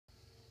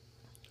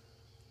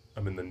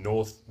I'm in the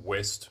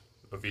northwest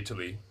of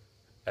Italy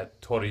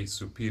at Torri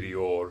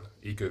Superiore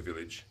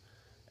Ecovillage,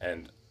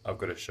 and I've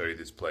got to show you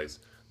this place.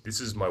 This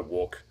is my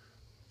walk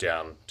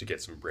down to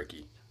get some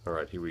brekkie.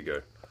 Alright, here we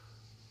go.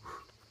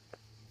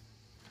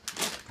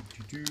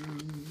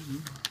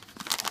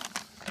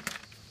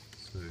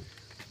 So,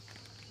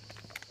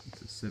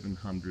 it's a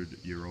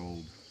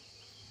 700-year-old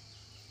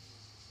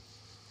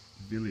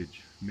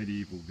village,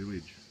 medieval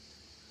village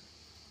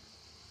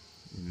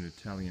in an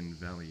Italian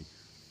valley,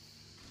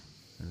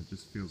 and it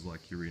just feels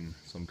like you're in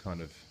some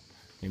kind of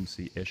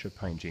MC Escher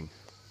painting.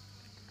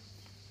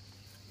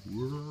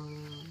 Whoa.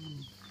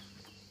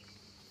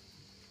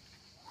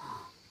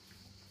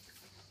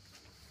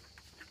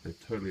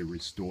 They've totally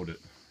restored it.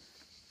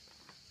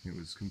 It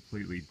was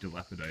completely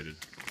dilapidated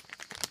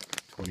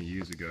 20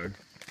 years ago,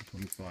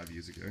 25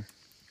 years ago,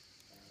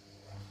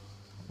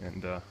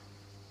 and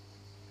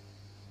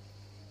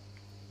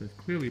they've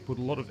clearly put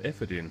a lot of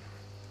effort in.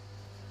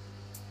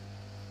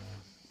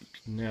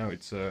 Now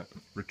it's a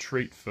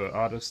retreat for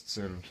artists,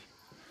 and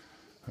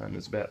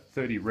there's about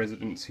 30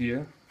 residents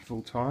here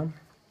full time,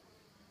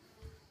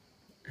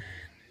 and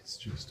it's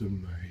just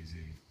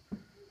amazing.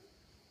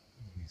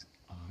 These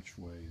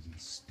archways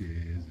and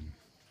stairs and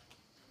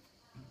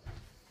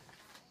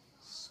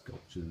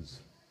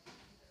sculptures.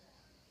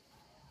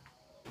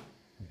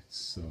 It's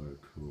so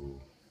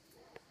cool.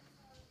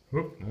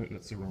 Oh, no,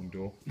 that's the wrong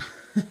door.